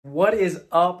What is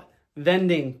up,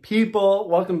 vending people?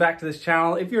 Welcome back to this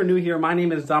channel. If you're new here, my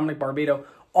name is Dominick Barbato,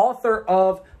 author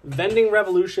of Vending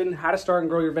Revolution, How to Start and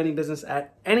Grow Your Vending Business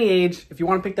at Any Age. If you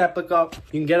want to pick that book up,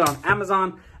 you can get it on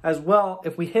Amazon as well.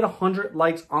 If we hit 100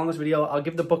 likes on this video, I'll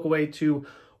give the book away to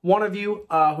one of you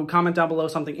who comment down below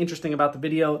something interesting about the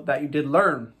video that you did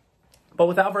learn. But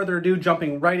without further ado,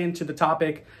 jumping right into the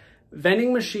topic,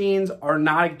 vending machines are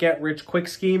not a get-rich-quick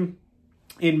scheme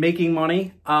in making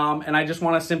money. And I just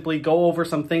want to simply go over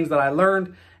some things that I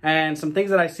learned and some things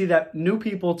that I see that new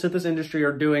people to this industry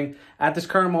are doing at this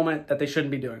current moment that they shouldn't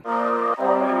be doing.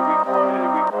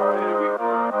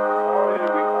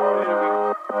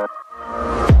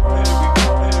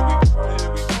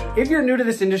 If you're new to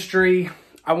this industry,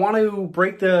 I want to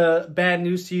break the bad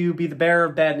news to you, be the bearer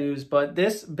of bad news, but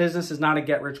this business is not a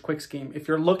get-rich-quick scheme. If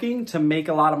you're looking to make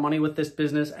a lot of money with this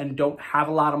business and don't have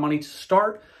a lot of money to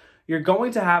start, you're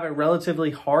going to have a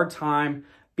relatively hard time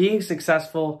being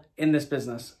successful in this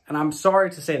business. And I'm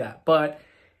sorry to say that, but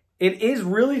it is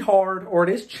really hard, or it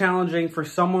is challenging for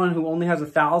someone who only has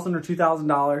 $1,000 or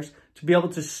 $2,000 to be able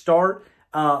to start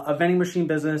a vending machine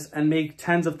business and make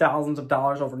tens of thousands of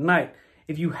dollars overnight.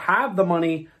 If you have the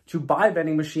money to buy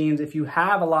vending machines, if you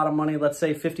have a lot of money, let's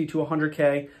say 50 to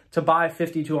 100K to buy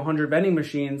 50 to 100 vending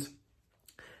machines,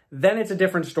 then it's a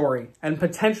different story. And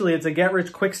potentially it's a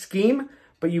get-rich-quick scheme,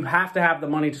 but you have to have the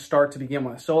money to start to begin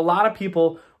with. So a lot of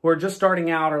people who are just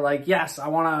starting out are like, yes, I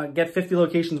want to get 50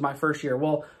 locations my first year.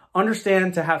 Well,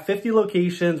 understand, to have 50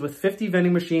 locations with 50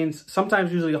 vending machines,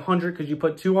 sometimes usually 100 because you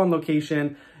put 2 on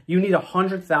location, you need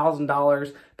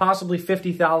 $100,000, possibly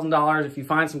 $50,000 if you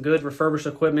find some good refurbished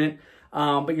equipment,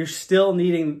 but you're still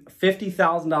needing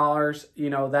 $50,000.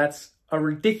 You know, that's a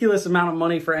ridiculous amount of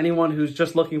money for anyone who's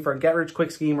just looking for a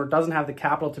get-rich-quick scheme or doesn't have the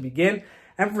capital to begin.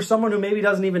 And for someone who maybe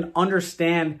doesn't even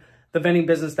understand the vending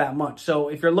business that much. So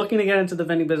if you're looking to get into the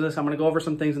vending business, I'm going to go over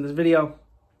some things in this video,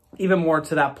 even more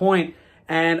to that point.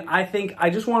 And I think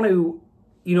I just want to,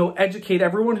 educate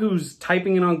everyone who's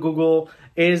typing in on Google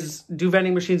do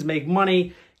vending machines make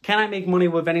money? Can I make money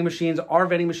with vending machines? Are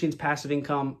vending machines passive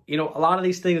income? A lot of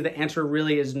these things, the answer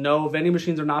really is no. Vending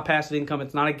machines are not passive income.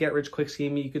 It's not a get-rich-quick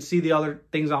scheme. You could see the other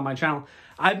things on my channel.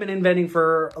 I've been in vending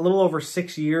for a little over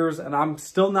 6 years, and I'm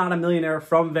still not a millionaire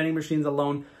from vending machines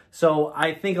alone. So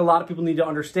I think a lot of people need to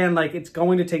understand, it's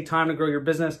going to take time to grow your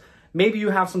business. Maybe you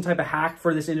have some type of hack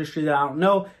for this industry that I don't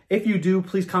know. If you do,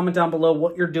 please comment down below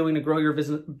what you're doing to grow your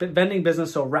vending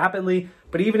business so rapidly.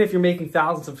 But even if you're making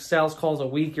thousands of sales calls a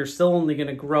week, you're still only going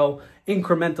to grow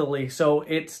incrementally. So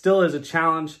it still is a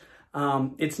challenge.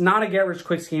 It's not a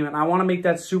get-rich-quick scheme. And I want to make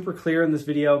that super clear in this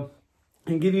video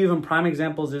and give you even prime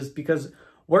examples, is because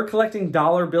we're collecting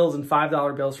dollar bills and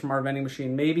 $5 bills from our vending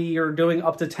machine. Maybe you're doing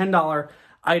up to $10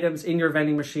 items in your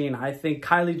vending machine. I think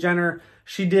Kylie Jenner,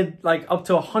 she did up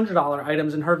to $100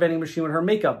 items in her vending machine with her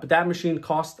makeup, but that machine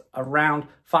cost around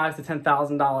 $5,000 to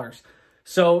 $10,000.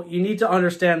 So you need to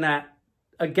understand that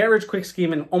a get-rich-quick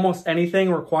scheme in almost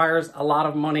anything requires a lot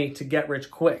of money to get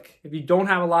rich quick. If you don't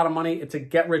have a lot of money, it's a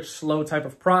get-rich-slow type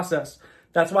of process.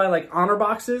 That's why honor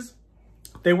boxes,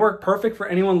 they work perfect for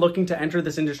anyone looking to enter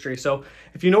this industry. So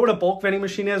if you know what a bulk vending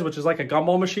machine is, which is like a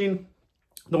gumball machine,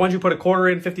 the ones you put a quarter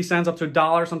in, 50 cents up to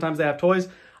 $1, sometimes they have toys.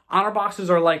 Honor boxes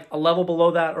are a level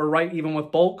below that, or right even with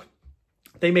bulk.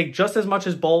 They make just as much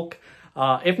as bulk,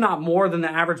 if not more than the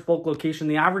average bulk location.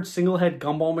 The average single head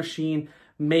gumball machine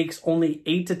makes only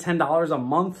 $8 to $10 a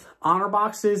month. Honor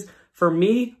boxes, for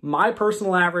me, my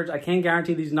personal average, I can't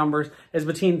guarantee these numbers, is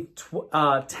between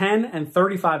 $10 and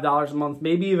 $35 a month,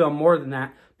 maybe even more than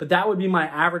that. But that would be my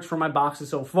average for my boxes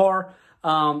so far.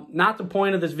 Not the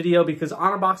point of this video, because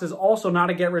honor box is also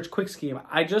not a get-rich-quick scheme.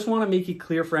 I just want to make it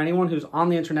clear for anyone who's on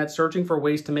the internet searching for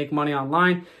ways to make money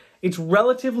online. It's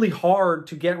relatively hard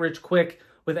to get rich quick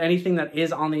with anything that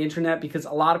is on the internet, because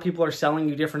a lot of people are selling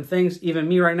you different things. Even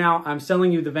me right now, I'm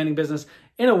selling you the vending business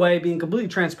in a way, being completely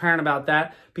transparent about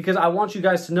that, because I want you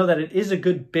guys to know that it is a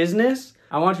good business.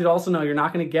 I want you to also know you're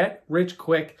not going to get rich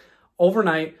quick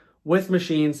overnight with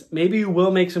machines. Maybe you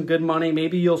will make some good money.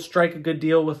 Maybe you'll strike a good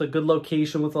deal with a good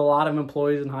location with a lot of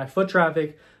employees and high foot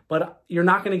traffic, but you're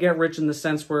not going to get rich in the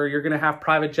sense where you're going to have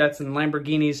private jets and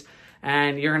Lamborghinis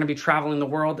and you're going to be traveling the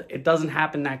world. It doesn't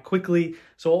happen that quickly.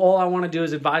 So all I want to do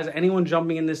is advise anyone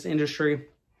jumping in this industry,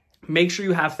 make sure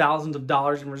you have thousands of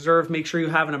dollars in reserve. Make sure you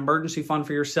have an emergency fund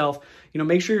for yourself.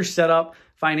 Make sure you're set up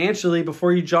financially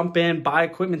before you jump in, buy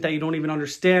equipment that you don't even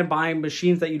understand, buying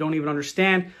machines that you don't even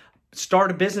understand,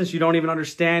 start a business you don't even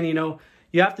understand.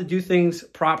 You have to do things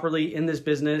properly in this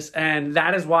business, and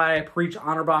that is why I preach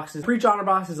honor boxes. Preach honor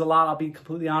boxes a lot, I'll be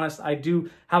completely honest. I do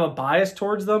have a bias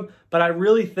towards them, but I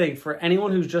really think for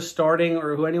anyone who's just starting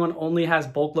or who anyone only has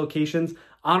bulk locations,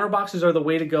 honor boxes are the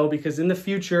way to go, because in the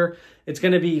future, it's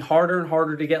going to be harder and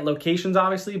harder to get locations,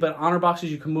 obviously, but honor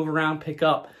boxes you can move around, pick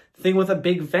up. Thing with a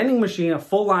big vending machine, a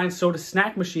full line soda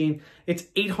snack machine, it's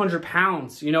 800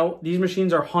 pounds. You know, these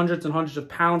machines are hundreds and hundreds of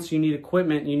pounds. So you need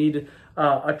equipment, you need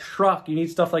a truck, you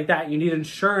need stuff like that. You need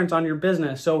insurance on your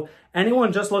business. So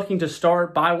anyone just looking to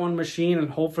start, buy one machine and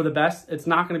hope for the best, it's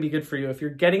not going to be good for you. If you're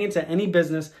getting into any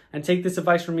business, and take this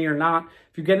advice from me or not,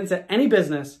 if you get into any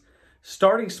business,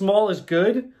 starting small is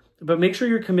good, but make sure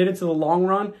you're committed to the long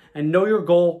run and know your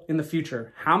goal in the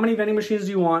future. How many vending machines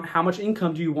do you want? How much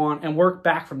income do you want? And work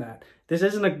back from that. This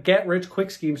isn't a get rich quick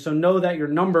scheme. So know that your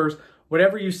numbers,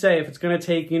 whatever you say, if it's going to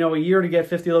take, a year to get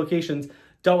 50 locations,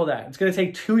 double that. It's going to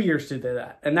take 2 years to do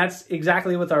that. And that's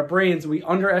exactly with our brains. We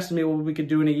underestimate what we could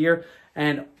do in a year,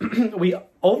 and we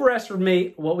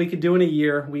overestimate what we could do in a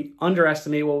year. We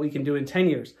underestimate what we can do in 10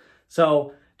 years.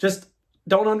 So just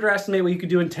don't underestimate what you could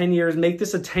do in 10 years. Make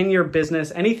this a 10-year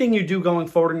business. Anything you do going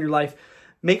forward in your life,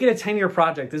 make it a 10-year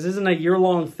project. This isn't a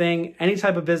year-long thing. Any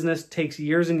type of business takes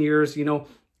years and years.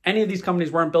 Any of these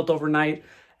companies weren't built overnight.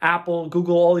 Apple,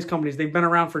 Google, all these companies, they've been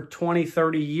around for 20,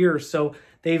 30 years. So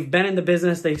they've been in the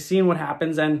business. They've seen what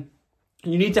happens. And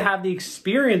you need to have the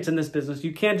experience in this business.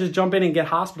 You can't just jump in and get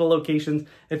hospital locations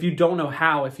if you don't know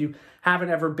how, if you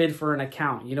haven't ever bid for an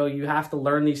account. You have to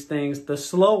learn these things the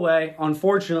slow way,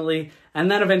 unfortunately, and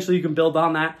then eventually you can build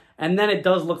on that. And then it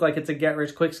does look like it's a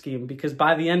get-rich-quick scheme, because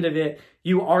by the end of it,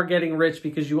 you are getting rich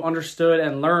because you understood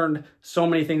and learned so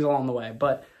many things along the way.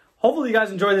 But hopefully you guys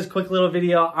enjoyed this quick little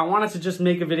video. I wanted to just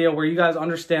make a video where you guys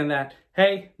understand that,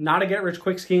 hey, not a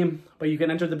get-rich-quick scheme, but you can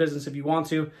enter the business if you want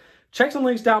to. Check some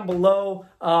links down below.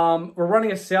 We're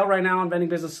running a sale right now on Vending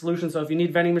Business Solutions, so if you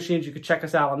need vending machines, you could check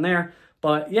us out on there.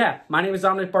 But yeah, my name is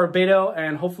Dominick Barbato,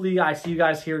 and hopefully I see you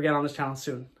guys here again on this channel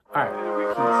soon. All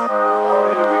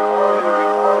right, peace.